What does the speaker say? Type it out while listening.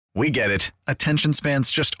We get it. Attention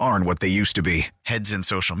spans just aren't what they used to be. Heads in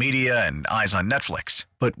social media and eyes on Netflix.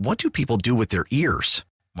 But what do people do with their ears?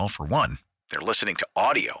 Well, for one, they're listening to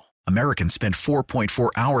audio. Americans spend 4.4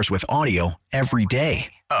 hours with audio every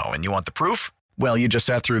day. Oh, and you want the proof? Well, you just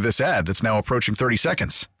sat through this ad that's now approaching 30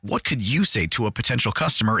 seconds. What could you say to a potential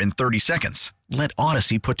customer in 30 seconds? Let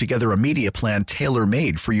Odyssey put together a media plan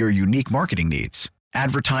tailor-made for your unique marketing needs.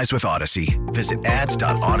 Advertise with Odyssey. Visit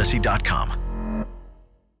ads.odyssey.com.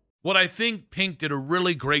 What I think Pink did a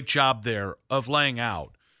really great job there of laying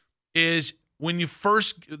out is when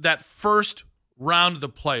that first round of the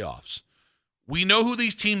playoffs, we know who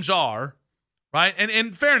these teams are, right? And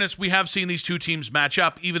in fairness, we have seen these two teams match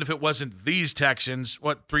up, even if it wasn't these Texans,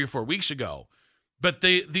 3 or 4 weeks ago. But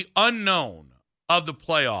the unknown of the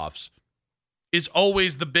playoffs is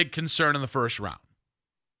always the big concern in the first round.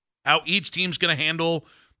 How each team's going to handle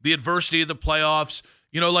the adversity of the playoffs.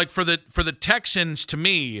 You know, like for the Texans, to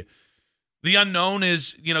me, the unknown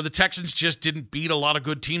is, the Texans just didn't beat a lot of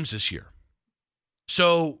good teams this year.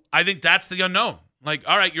 So I think that's the unknown. Like,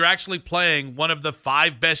 all right, you're actually playing one of the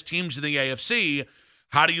 5 best teams in the AFC.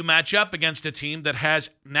 How do you match up against a team that has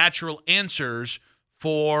natural answers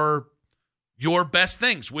for your best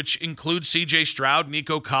things, which include C.J. Stroud,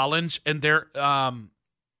 Nico Collins, and their and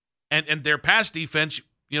their pass defense?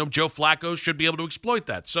 Joe Flacco should be able to exploit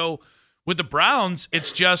that. So with the Browns,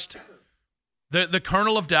 it's just the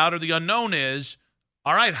kernel of doubt or the unknown is,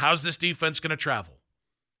 all right, how's this defense going to travel?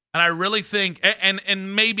 And I really think,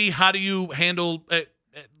 and maybe how do you handle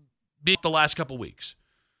the last couple weeks?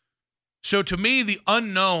 So to me, the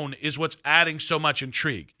unknown is what's adding so much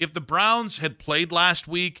intrigue. If the Browns had played last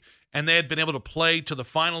week and they had been able to play to the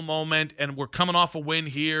final moment and were coming off a win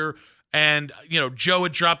here, and, Joe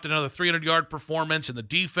had dropped another 300-yard performance and the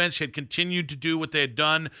defense had continued to do what they had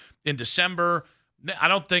done in December, I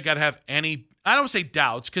don't think I'd have any, I don't say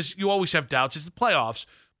doubts, because you always have doubts. It's the playoffs,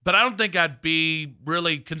 but I don't think I'd be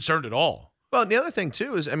really concerned at all. Well, the other thing,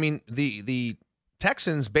 too, is, the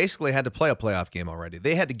Texans basically had to play a playoff game already.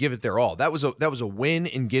 They had to give it their all. That was a win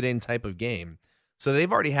and get in type of game. So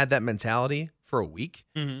they've already had that mentality for a week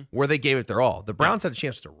where they gave it their all. The Browns had a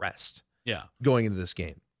chance to rest going into this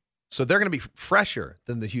game. So they're going to be fresher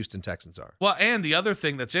than the Houston Texans are. Well, and the other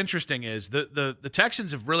thing that's interesting is the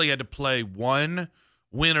Texans have really had to play one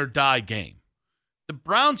win-or-die game. The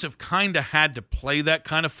Browns have kind of had to play that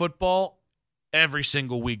kind of football every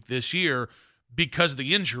single week this year because of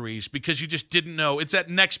the injuries, because you just didn't know. It's that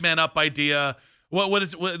next man up idea.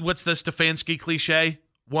 What's the Stefanski cliche?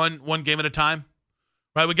 One game at a time?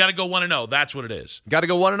 Right, we got to go 1-0. That's what it is. Got to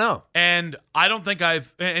go 1-0. And I don't think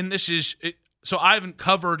so I haven't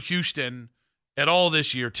covered Houston at all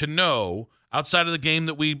this year to know, outside of the game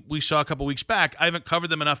that we saw a couple weeks back, I haven't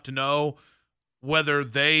covered them enough to know whether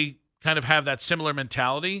they kind of have that similar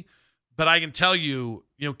mentality. But I can tell you,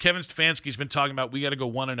 Kevin Stefanski's been talking about we got to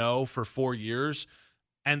go 1-0 for 4 years.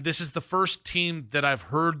 And this is the first team that I've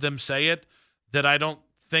heard them say it that I don't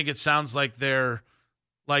think it sounds like they're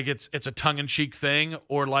like it's a tongue-in-cheek thing,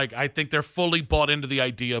 or like I think they're fully bought into the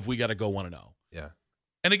idea of we got to go 1-0. Yeah.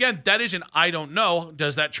 And again, that isn't I don't know.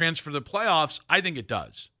 Does that transfer to the playoffs? I think it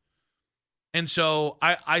does. And so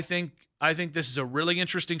I think this is a really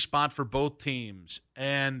interesting spot for both teams.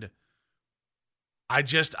 And I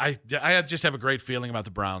just have a great feeling about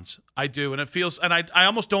the Browns. I do. And it feels, and I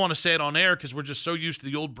almost don't want to say it on air because we're just so used to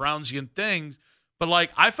the old Brownsian things. But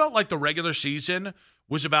like I felt like the regular season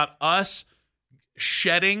was about us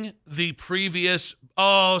shedding the previous,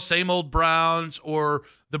 same old Browns or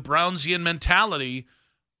the Brownsian mentality.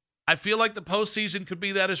 I feel like the postseason could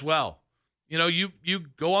be that as well. You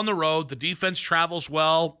go on the road, the defense travels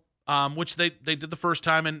well, which they did the first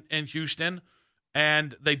time in Houston,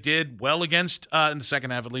 and they did well against, in the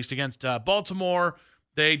second half at least, against Baltimore.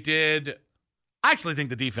 I actually think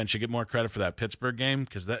the defense should get more credit for that Pittsburgh game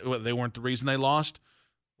because they weren't the reason they lost.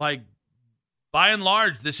 Like, by and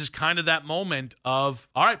large, this is kind of that moment of,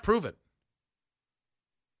 all right, prove it.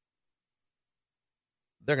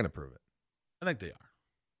 They're going to prove it. I think they are.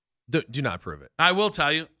 Do not prove it. I will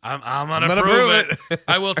tell you. I'm going to prove it.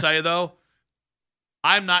 I will tell you, though,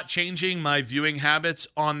 I'm not changing my viewing habits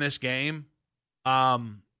on this game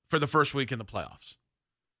for the first week in the playoffs.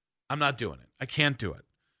 I'm not doing it. I can't do it.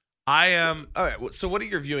 I am. All right. So what are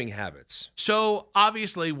your viewing habits? So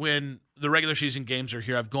obviously when the regular season games are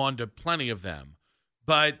here, I've gone to plenty of them.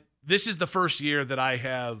 But this is the first year that I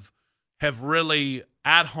have really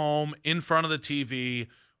at home in front of the TV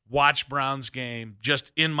watch Browns game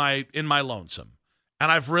just in my lonesome.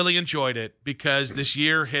 And I've really enjoyed it because this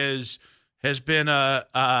year has been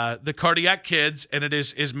the cardiac kids, and it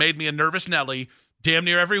is made me a nervous Nelly damn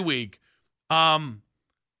near every week.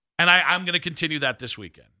 And I'm going to continue that this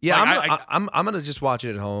weekend. Yeah, Like, I'm going to just watch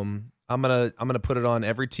it at home. I'm gonna put it on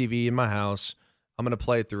every TV in my house. I'm gonna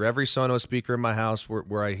play it through every Sonos speaker in my house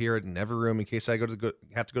where I hear it in every room in case I have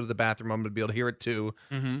to go to the bathroom. I'm gonna be able to hear it too.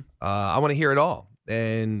 Mm-hmm. I want to hear it all,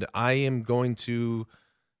 and I am going to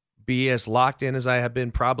be as locked in as I have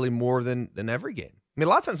been probably more than every game. I mean, a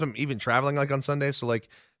lot of times I'm even traveling like on Sundays, so like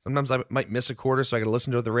sometimes I might miss a quarter, so I got to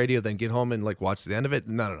listen to the radio, then get home and like watch the end of it.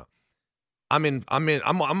 No.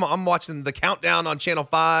 I'm watching the countdown on Channel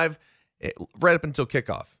 5 right up until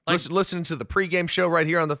kickoff. Listening to the pregame show right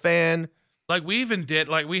here on the Fan. Like we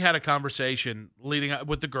had a conversation leading up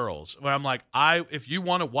with the girls where I'm like, if you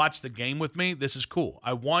want to watch the game with me, this is cool.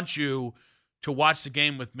 I want you to watch the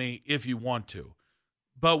game with me if you want to.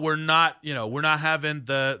 But we're not having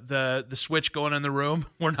the switch going in the room.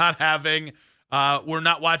 We're not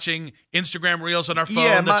watching Instagram reels on our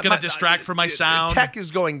phone that's going to distract from my sound. Tech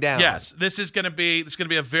is going down. Yes, this is going to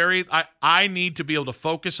be a very I need to be able to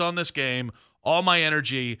focus on this game, all my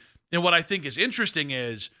energy. And what I think is interesting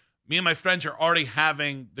is me and my friends are already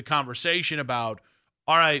having the conversation about,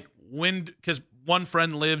 all right, because one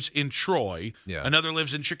friend lives in Troy, another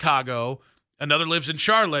lives in Chicago, another lives in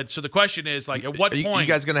Charlotte. So the question is, like, at what point?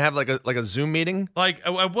 You guys going to have like a Zoom meeting? Like,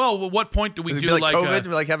 well, at what point do we do like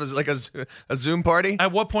COVID? Have a Zoom party?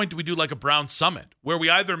 At what point do we do like a Brown Summit where we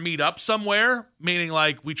either meet up somewhere, meaning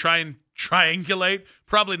like we try and triangulate,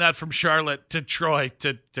 probably not from Charlotte to Troy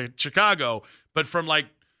to Chicago, but from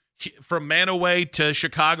Manaway to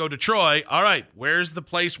Chicago to Troy. All right, where's the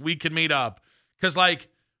place we can meet up? Because like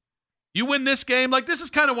you win this game, like this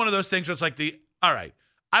is kind of one of those things where it's like all right,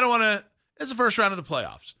 I don't want to. It's the first round of the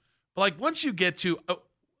playoffs. But like once you get to a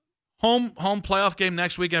home playoff game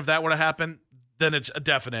next weekend, if that were to happen, then it's a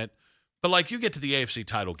definite. But like you get to the AFC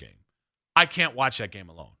title game, I can't watch that game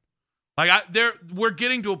alone. Like we're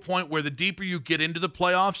getting to a point where the deeper you get into the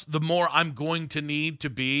playoffs, the more I'm going to need to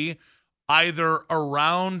be either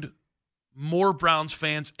around more Browns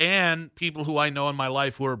fans and people who I know in my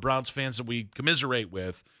life who are Browns fans that we commiserate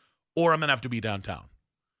with, or I'm going to have to be downtown.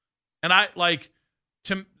 And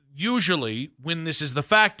usually when this is the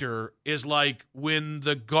factor is like when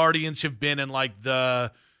the Guardians have been in like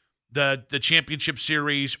the championship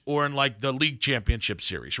series or in like the league championship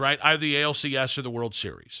series, right? Either the ALCS or the World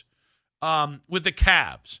Series. With the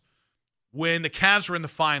Cavs, when the Cavs were in the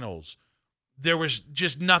finals, there was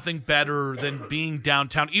just nothing better than being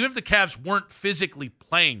downtown, even if the Cavs weren't physically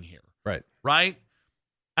playing here. Right?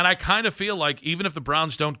 And I kind of feel like even if the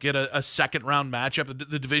Browns don't get a second round matchup,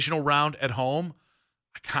 the divisional round at home,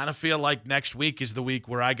 I kind of feel like next week is the week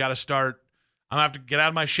where I got to start. I'm going to have to get out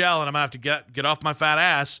of my shell and I'm going to have to get off my fat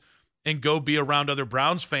ass and go be around other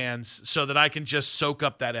Browns fans so that I can just soak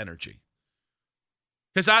up that energy.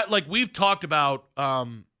 Because we've talked about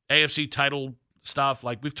AFC title stuff.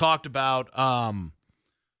 Like we've talked about,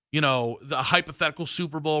 the hypothetical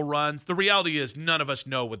Super Bowl runs. The reality is none of us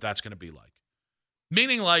know what that's going to be like.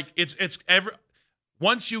 Meaning like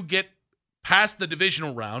once you get past the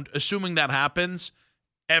divisional round, assuming that happens,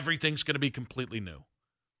 everything's going to be completely new.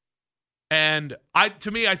 And I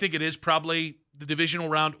think it is probably the divisional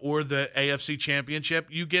round or the AFC championship.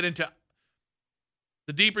 You get into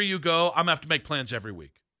the deeper you go, I'm going to have to make plans every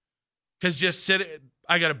week. Because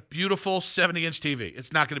I got a beautiful 70-inch TV.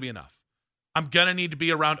 It's not going to be enough. I'm going to need to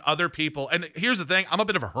be around other people. And here's the thing. I'm a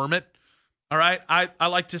bit of a hermit. All right. I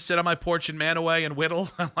like to sit on my porch in Manaway and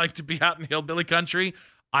whittle. I like to be out in hillbilly country.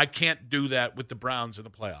 I can't do that with the Browns in the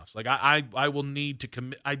playoffs. Like I will need to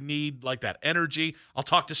commit. I need like that energy. I'll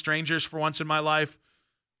talk to strangers for once in my life.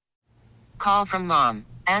 Call from mom.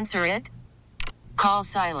 Answer it. Call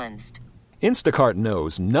silenced. Instacart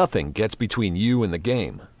knows nothing gets between you and the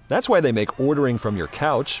game. That's why they make ordering from your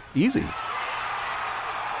couch easy.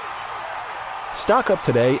 Stock up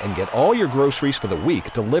today and get all your groceries for the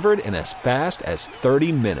week delivered in as fast as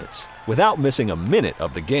 30 minutes without missing a minute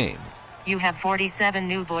of the game. You have 47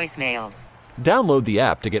 new voicemails. Download the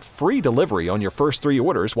app to get free delivery on your first 3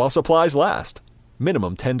 orders while supplies last.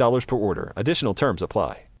 Minimum $10 per order. Additional terms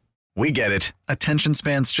apply. We get it. Attention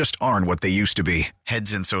spans just aren't what they used to be.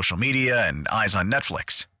 Heads in social media and eyes on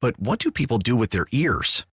Netflix. But what do people do with their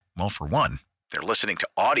ears? Well, for one, they're listening to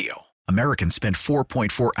audio. Americans spend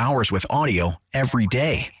 4.4 hours with audio every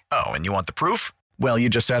day. Oh, and you want the proof? Well, you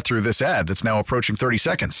just sat through this ad that's now approaching 30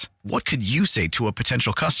 seconds. What could you say to a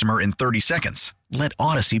potential customer in 30 seconds? Let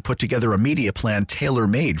Odyssey put together a media plan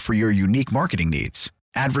tailor-made for your unique marketing needs.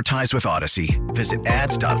 Advertise with Odyssey. Visit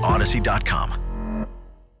ads.odyssey.com.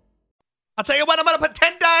 I'll tell you what, I'm going to put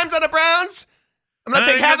 10 dimes on the Browns. I'm going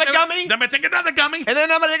to take half a gummy. Then I'm going to take another gummy. And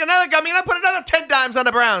then I'm going to take another gummy, and I put another 10 dimes on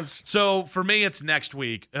the Browns. So for me, it's next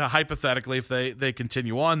week. Hypothetically, if they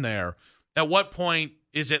continue on there, at what point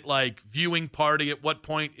is it like viewing party? At what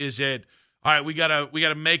point is it, all right, we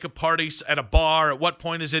gotta make a party at a bar? At what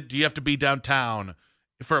point is it, do you have to be downtown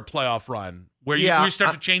for a playoff run where you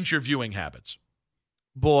start to change your viewing habits?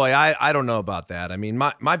 Boy, I don't know about that. I mean,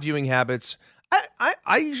 my viewing habits,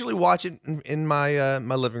 I usually watch it in my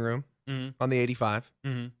my living room on the 85.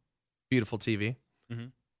 Beautiful TV.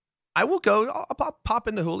 I will go. I'll pop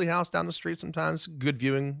into Hooley House down the street sometimes. Good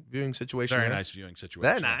viewing situation. Very there. nice viewing situation.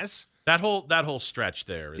 Very nice. That whole stretch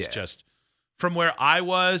there is just from where I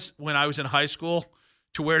was when I was in high school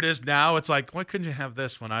to where it is now. It's like, why couldn't you have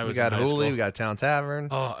this when I was in high school? We got Hooley. We got Town Tavern.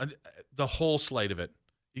 Oh, the whole slate of it.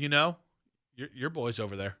 You know, your boy's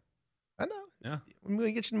over there. I know. Yeah, I'm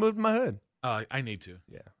gonna get you moved in my hood. I need to.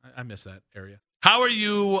 Yeah, I miss that area. How are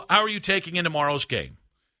you taking in tomorrow's game?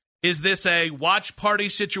 Is this a watch party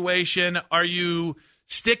situation? Are you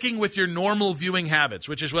sticking with your normal viewing habits,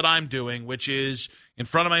 which is what I'm doing, which is in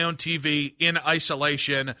front of my own TV in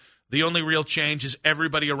isolation? The only real change is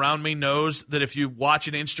everybody around me knows that if you watch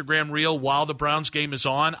an Instagram reel while the Browns game is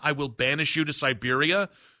on, I will banish you to Siberia,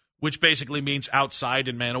 which basically means outside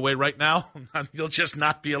in Manaway right now. You'll just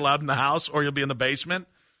not be allowed in the house or you'll be in the basement.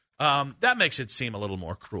 That makes it seem a little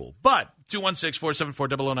more cruel. But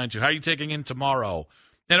 216-474-0092, how are you taking in tomorrow?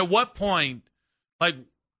 And at what point, like,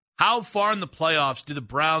 how far in the playoffs do the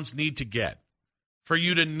Browns need to get for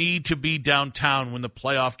you to need to be downtown when the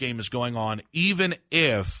playoff game is going on, even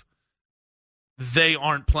if they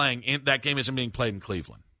aren't playing, that game isn't being played in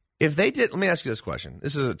Cleveland? If they did, let me ask you this question.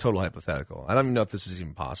 This is a total hypothetical. I don't even know if this is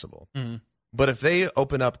even possible. But if they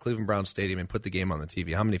open up Cleveland Browns Stadium and put the game on the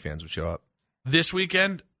TV, how many fans would show up? This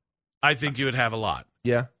weekend, I think you would have a lot.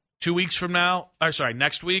 Yeah. 2 weeks from now,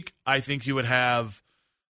 next week, I think you would have.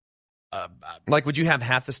 Would you have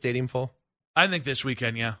half the stadium full? I think this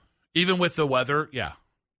weekend, yeah. Even with the weather, yeah.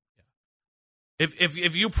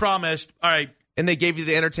 If you promised, all right. And they gave you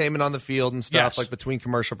the entertainment on the field and stuff, like between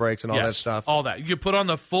commercial breaks and all that stuff. All that. You could put on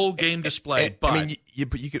the full game display. But I mean, you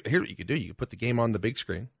could, here's what you could do. You could put the game on the big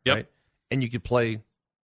screen, right? And you could play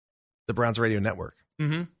the Browns radio network.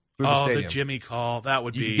 Mm-hmm. The Jimmy call. That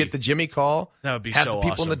would be. You could get the Jimmy call. That would be have so the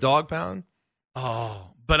people awesome. in the dog pound.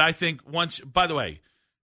 Oh, but I think by the way,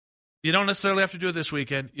 you don't necessarily have to do it this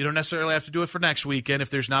weekend. You don't necessarily have to do it for next weekend if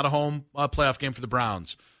there's not a home playoff game for the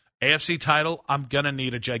Browns. AFC title, I'm going to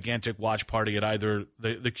need a gigantic watch party at either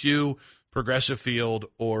the Q, Progressive Field,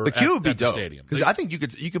 or the Q would be at the dope. stadium. Because I think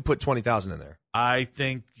you could put 20,000 in there. I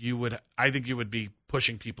think you would be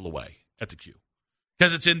pushing people away at the Q.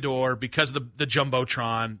 Because it's indoor, because of the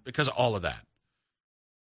Jumbotron, because of all of that.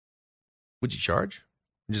 Would you charge?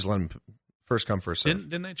 Just let them first come, first serve.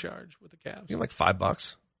 Didn't they charge with the Cavs? You know, like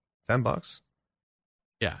 $5, $10.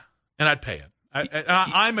 Yeah, and I'd pay it.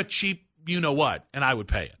 I'm a cheap you-know-what, and I would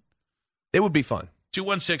pay it. It would be fun.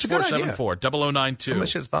 216-474-0092. Somebody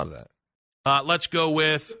should have thought of that. Let's go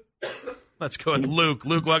with Luke.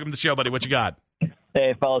 Luke, welcome to the show, buddy. What you got?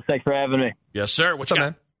 Hey, fellas. Thanks for having me. Yes, sir. What's up,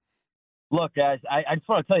 man? Look, guys, I just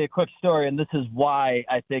want to tell you a quick story, and this is why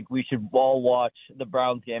I think we should all watch the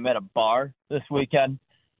Browns game at a bar this weekend.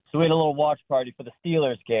 So we had a little watch party for the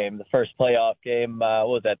Steelers game, the first playoff game, what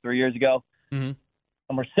was that, 3 years ago? Mm-hmm.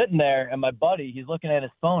 And we're sitting there, and my buddy, he's looking at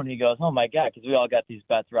his phone. He goes, oh, my God, because we all got these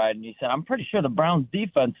bets right. And he said, I'm pretty sure the Browns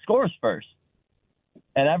defense scores first.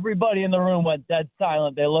 And everybody in the room went dead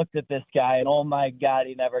silent. They looked at this guy, and oh, my God,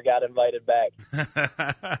 he never got invited back.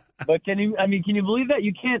 But can you believe that?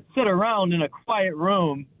 You can't sit around in a quiet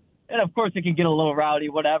room. And, of course, it can get a little rowdy,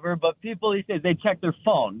 whatever. But people these days, they check their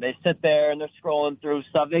phone. They sit there, and they're scrolling through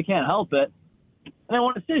stuff. They can't help it. And I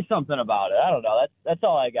want to say something about it. I don't know. That's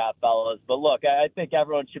all I got, fellas. But, look, I think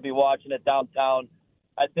everyone should be watching it downtown.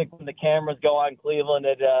 I think when the cameras go on Cleveland,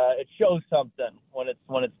 it shows something when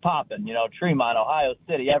it's popping. You know, Tremont, Ohio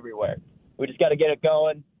City, everywhere. We just got to get it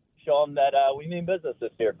going, show them that we mean business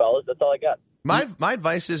this year, fellas. That's all I got. My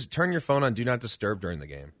advice is turn your phone on Do Not Disturb during the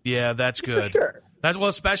game. Yeah, that's good. Sure.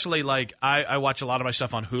 Especially like I watch a lot of my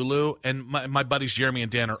stuff on Hulu, and my buddies Jeremy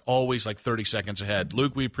and Dan are always like 30 seconds ahead.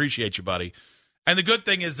 Luke, we appreciate you, buddy. And the good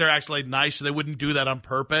thing is they're actually nice, so they wouldn't do that on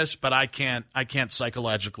purpose. But I can't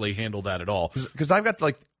psychologically handle that at all. Because I've got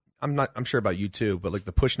I'm sure about you too, but like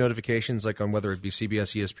the push notifications, like on whether it be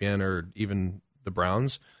CBS, ESPN, or even the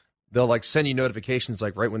Browns, they'll like send you notifications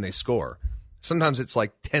like right when they score. Sometimes it's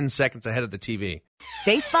like 10 seconds ahead of the TV.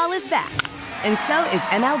 Baseball is back, and so is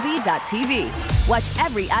MLB.tv. Watch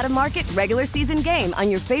every out-of-market regular season game on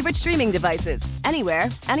your favorite streaming devices, anywhere,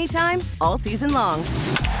 anytime, all season long.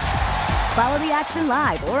 Follow the action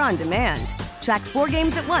live or on demand. Track 4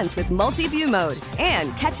 games at once with multi-view mode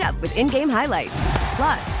and catch up with in-game highlights.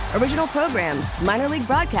 Plus, original programs, minor league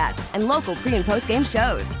broadcasts, and local pre- and post-game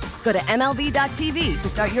shows. Go to MLB.tv to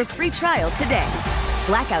start your free trial today.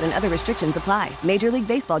 Blackout and other restrictions apply. Major League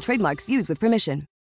Baseball trademarks used with permission.